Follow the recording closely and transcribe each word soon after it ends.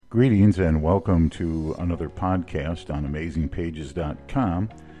Greetings and welcome to another podcast on AmazingPages.com.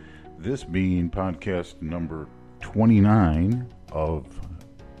 This being podcast number 29 of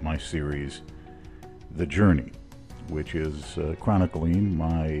my series, The Journey, which is chronicling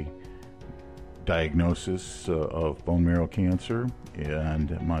my diagnosis of bone marrow cancer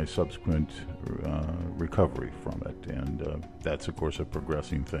and my subsequent recovery from it. And that's, of course, a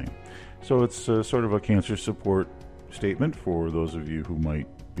progressing thing. So it's sort of a cancer support statement for those of you who might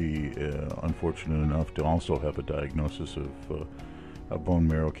be unfortunate enough to also have a diagnosis of bone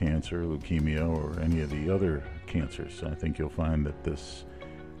marrow cancer, leukemia, or any of the other cancers. I think you'll find that this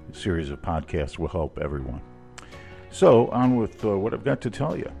series of podcasts will help everyone. So on with what I've got to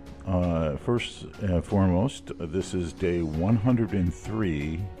tell you. First and foremost, this is day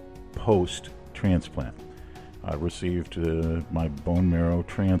 103 post-transplant. I received my bone marrow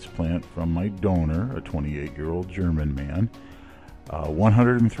transplant from my donor, a 28-year-old German man,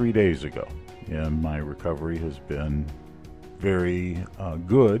 103 days ago. And my recovery has been very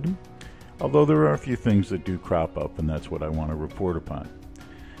good, although there are a few things that do crop up, and that's what I want to report upon.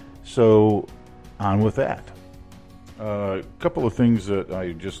 So, on with that. A couple of things that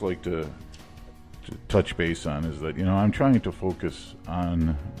I just like to touch base on is that, I'm trying to focus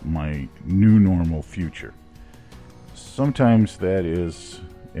on my new normal future. Sometimes that is,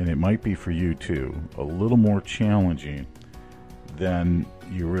 and it might be for you too, a little more challenging than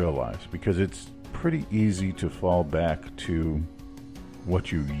you realize, because it's pretty easy to fall back to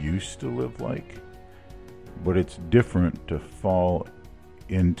what you used to live like, but it's different to fall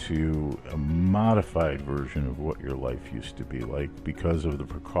into a modified version of what your life used to be like because of the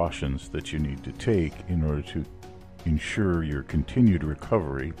precautions that you need to take in order to ensure your continued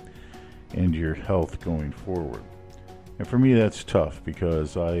recovery and your health going forward. And for me, that's tough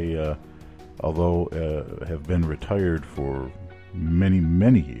because I, although have been retired for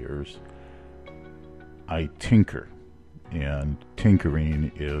many years, I tinker, and tinkering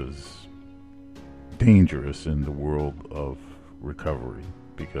is dangerous in the world of recovery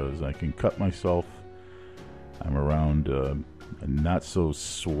because I can cut myself. I'm around a not so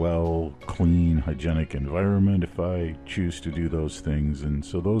swell, clean, hygienic environment if I choose to do those things, and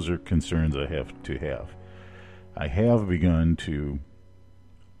so those are concerns I have to have. I have begun to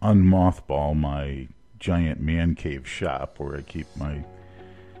unmothball my giant man cave shop where I keep my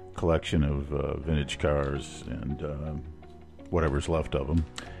collection of vintage cars and whatever's left of them.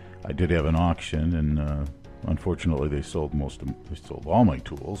 I did have an auction, and unfortunately they sold all my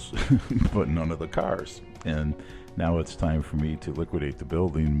tools, but none of the cars. And now it's time for me to liquidate the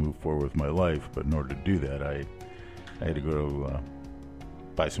building and move forward with my life. But in order to do that, I had to go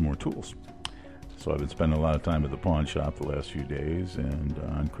buy some more tools. So I've been spending a lot of time at the pawn shop the last few days and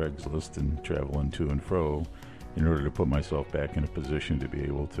on Craigslist and traveling to and fro in order to put myself back in a position to be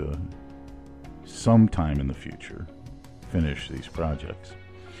able to, sometime in the future, finish these projects.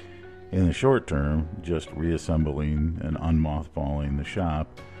 In the short term, just reassembling and unmothballing the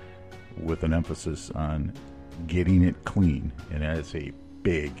shop with an emphasis on getting it clean, and that's a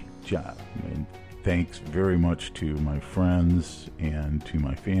big job. And thanks very much to my friends and to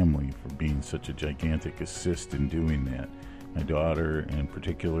my family for being such a gigantic assist in doing that. My daughter in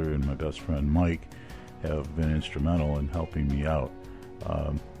particular and my best friend Mike have been instrumental in helping me out.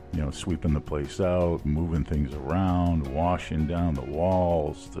 Sweeping the place out, moving things around, washing down the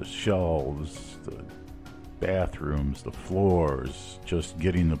walls, the shelves, the bathrooms, the floors, just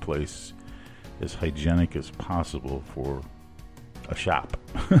getting the place as hygienic as possible for a shop.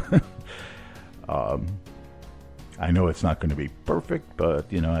 I know it's not going to be perfect,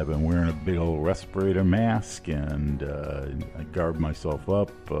 but, I've been wearing a big old respirator mask, and I guard myself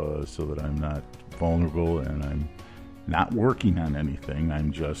up so that I'm not vulnerable, and I'm not working on anything.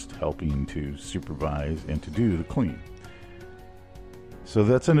 I'm just helping to supervise and to do the clean. So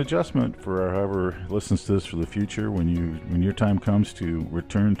that's an adjustment for whoever listens to this for the future. When your time comes to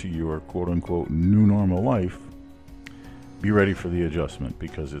return to your quote-unquote new normal life, be ready for the adjustment,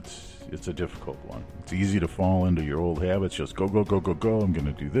 because it's a difficult one. It's easy to fall into your old habits. Just go. I'm going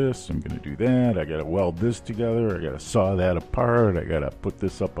to do this. I'm going to do that. I got to weld this together. I got to saw that apart. I got to put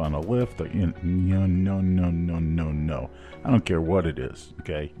this up on a lift. No. I don't care what it is.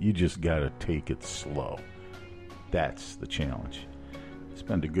 Okay, you just got to take it slow. That's the challenge. I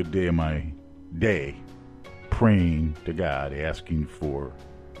spend a good day of my day praying to God, asking for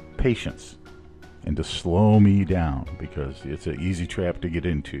patience and to slow me down, because it's an easy trap to get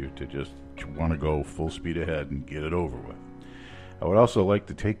into, to just want to go full speed ahead and get it over with. I would also like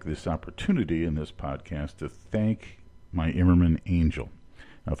to take this opportunity in this podcast to thank my Immerman Angel.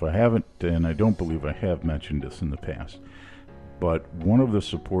 Now, if I haven't, and I don't believe I have mentioned this in the past, But one of the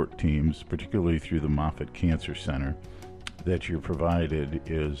support teams, particularly through the Moffitt Cancer Center, that you're provided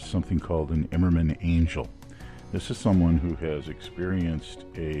is something called an Immerman Angel. This is someone who has experienced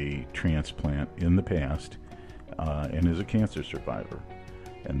a transplant in the past and is a cancer survivor.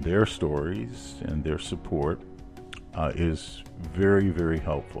 And their stories and their support is very, very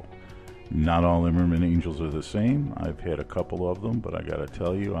helpful. Not all Immerman Angels are the same. I've had a couple of them, but I got to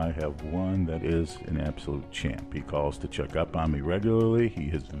tell you, I have one that is an absolute champ. He calls to check up on me regularly. He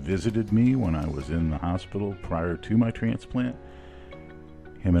has visited me when I was in the hospital prior to my transplant.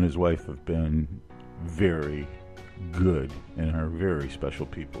 Him and his wife have been very good and are very special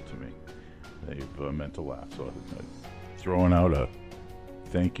people to me. They've meant a lot, so I'm throwing out a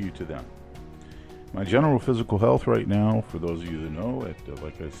thank you to them. My general physical health right now, for those of you that know, at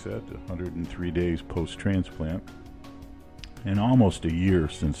like I said, 103 days post-transplant and almost a year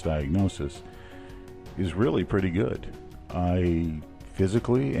since diagnosis, is really pretty good. I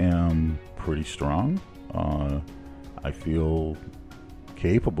physically am pretty strong. I feel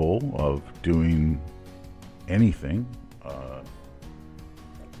capable of doing anything,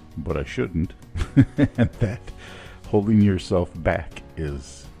 but I shouldn't. And that holding yourself back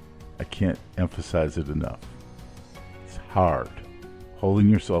is, I can't emphasize it enough. It's hard. Holding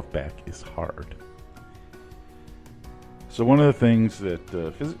yourself back is hard. So one of the things that,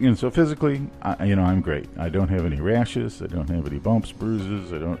 physically, I'm great. I don't have any rashes. I don't have any bumps,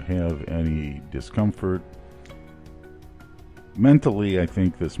 bruises. I don't have any discomfort. Mentally, I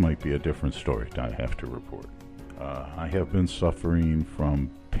think this might be a different story I have to report. I have been suffering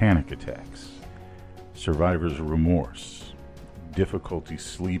from panic attacks, survivor's remorse, difficulty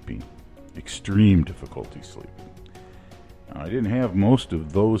sleeping, extreme difficulty sleeping. Now, I didn't have most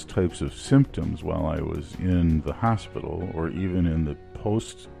of those types of symptoms while I was in the hospital or even in the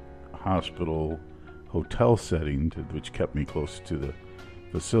post-hospital hotel setting, which kept me close to the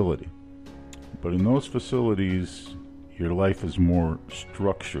facility. But in those facilities, your life is more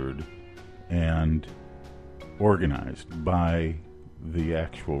structured and organized by the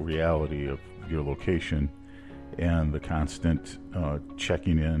actual reality of your location and the constant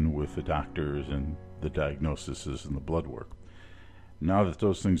checking in with the doctors and the diagnoses and the blood work. Now that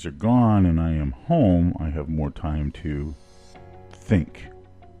those things are gone and I am home, I have more time to think.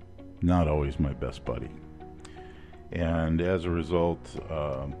 Not always my best buddy. And as a result,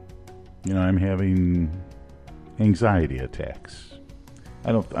 I'm having anxiety attacks.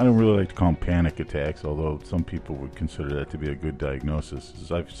 I don't really like to call them panic attacks, although some people would consider that to be a good diagnosis,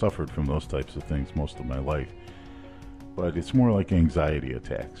 as I've suffered from those types of things most of my life. But it's more like anxiety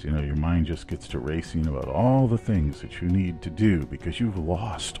attacks. Your mind just gets to racing about all the things that you need to do because you've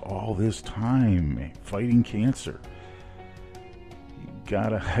lost all this time fighting cancer.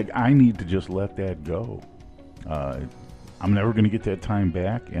 I need to just let that go. I'm never going to get that time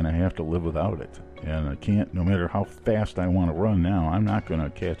back, and I have to live without it. And I can't, no matter how fast I want to run now, I'm not going to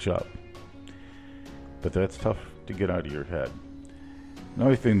catch up. But that's tough to get out of your head.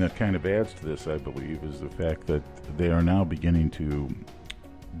 Another thing that kind of adds to this, I believe, is the fact that they are now beginning to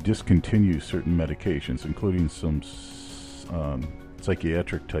discontinue certain medications, including some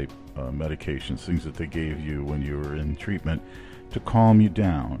psychiatric type medications, things that they gave you when you were in treatment to calm you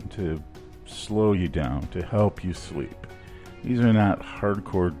down, to slow you down, to help you sleep. These are not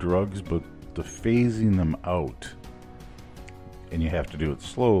hardcore drugs, but the phasing them out, and you have to do it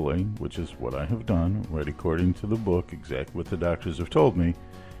slowly, which is what I have done, right according to the book, exactly what the doctors have told me,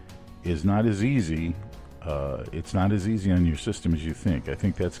 is not as easy. It's not as easy on your system as you think. I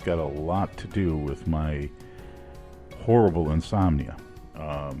think that's got a lot to do with my horrible insomnia.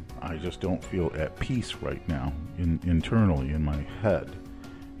 I just don't feel at peace right now internally in my head,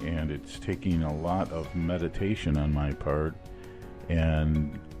 and it's taking a lot of meditation on my part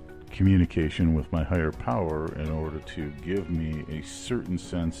and communication with my higher power in order to give me a certain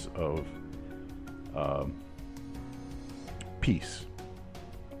sense of peace.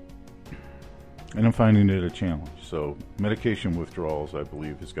 And I'm finding it a challenge. So medication withdrawals, I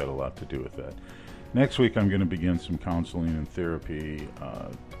believe, has got a lot to do with that. Next week, I'm going to begin some counseling and therapy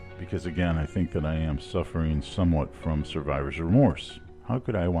because, again, I think that I am suffering somewhat from survivor's remorse. How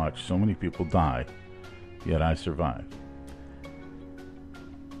could I watch so many people die, yet I survive?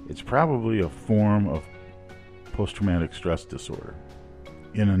 It's probably a form of post-traumatic stress disorder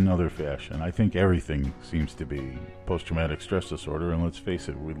in another fashion. I think everything seems to be post-traumatic stress disorder, and let's face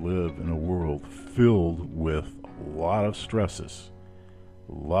it, we live in a world filled with a lot of stresses.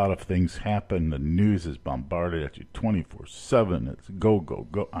 A lot of things happen. The news is bombarded at you 24/7. It's go, go,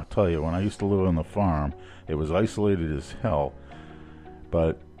 go. I'll tell you, when I used to live on the farm, it was isolated as hell,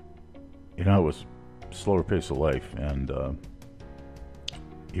 but, it was a slower pace of life, and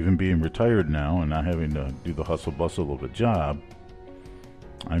even being retired now and not having to do the hustle bustle of a job,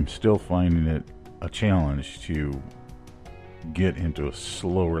 I'm still finding it a challenge to get into a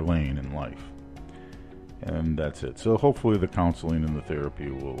slower lane in life. And that's it. So hopefully the counseling and the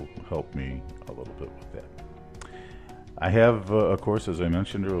therapy will help me a little bit with that. I have, of course, as I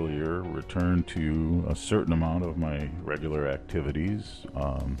mentioned earlier, returned to a certain amount of my regular activities.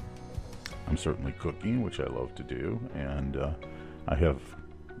 I'm certainly cooking, which I love to do, and I have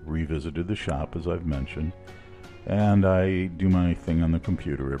revisited the shop, as I've mentioned, and I do my thing on the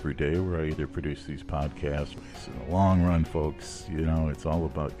computer every day where I either produce these podcasts. In the long run, folks, you know, it's all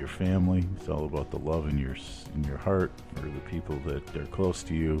about your family. It's all about the love in your heart for the people that are close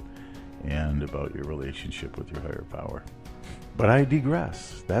to you, and about your relationship with your higher power. But I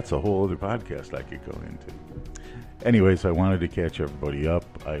digress. That's a whole other podcast I could go into. Anyways, I wanted to catch everybody up.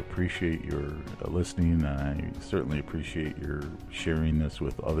 I appreciate your listening. I certainly appreciate your sharing this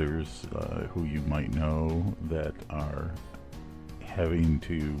with others who you might know that are having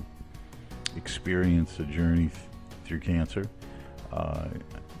to experience a journey through cancer.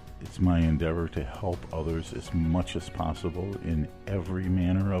 It's my endeavor to help others as much as possible in every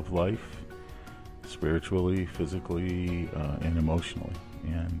manner of life, spiritually, physically, and emotionally.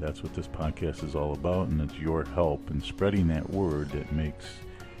 And that's what this podcast is all about, and it's your help in spreading that word that makes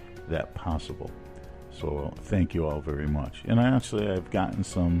that possible. So thank you all very much. And I've gotten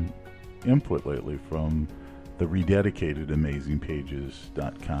some input lately from the rededicated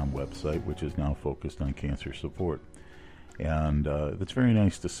AmazingPages.com website, which is now focused on cancer support. And it's very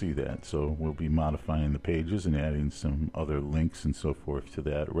nice to see that. So we'll be modifying the pages and adding some other links and so forth to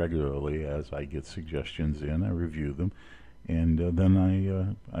that regularly as I get suggestions in. I review them, and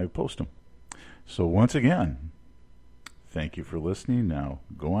then I post them. So once again, thank you for listening. Now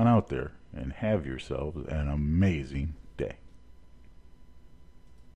go on out there and have yourselves an amazing